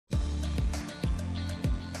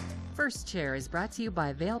first chair is brought to you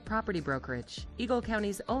by Vail Property Brokerage, Eagle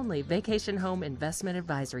County's only vacation home investment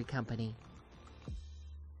advisory company.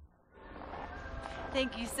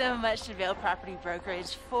 Thank you so much to Vail Property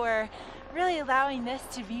Brokerage for really allowing this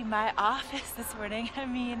to be my office this morning. I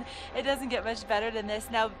mean, it doesn't get much better than this.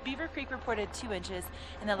 Now, Beaver Creek reported 2 inches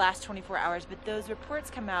in the last 24 hours, but those reports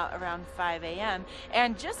come out around 5 a.m.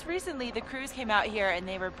 And just recently, the crews came out here and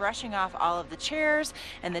they were brushing off all of the chairs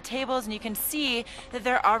and the tables, and you can see that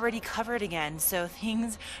they're already covered again. So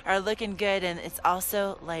things are looking good, and it's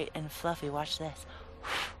also light and fluffy. Watch this.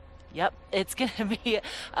 Yep, it's going to be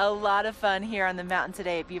a lot of fun here on the mountain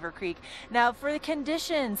today at Beaver Creek. Now, for the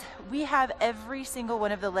conditions, we have every single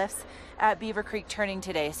one of the lifts at Beaver Creek turning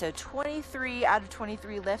today. So 23 out of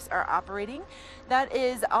 23 lifts are operating. That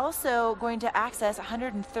is also going to access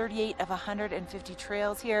 138 of 150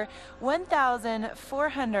 trails here,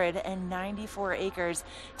 1,494 acres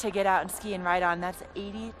to get out and ski and ride on. That's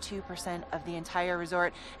 82% of the entire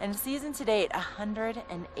resort. And season to date,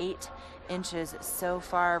 108 inches so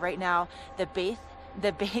far. Right now, the base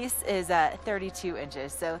is 32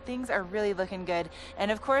 inches, so things are really looking good. And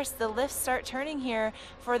of course, the lifts start turning here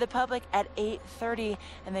for the public at 8:30,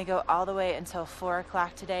 and they go all the way until 4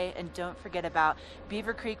 o'clock today. And don't forget about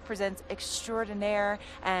Beaver Creek Presents Extraordinaire,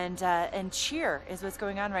 and cheer is what's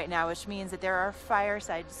going on right now, which means that there are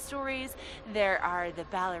fireside stories, there are the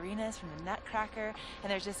ballerinas from the Nutcracker, and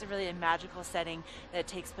there's just a magical setting that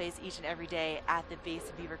takes place each and every day at the base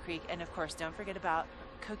of Beaver Creek. And of course, don't forget about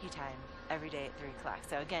Koki time every day at 3 o'clock.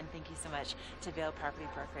 So again, thank you so much to Vail Property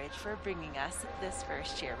Brokerage for bringing us this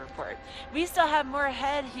first chair report. We still have more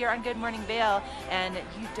ahead here on Good Morning Vail, and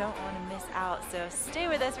you don't want to miss out. So stay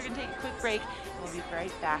with us. We're going to take a quick break, and we'll be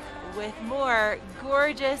right back with more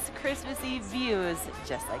gorgeous Christmassy views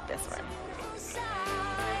just like this one.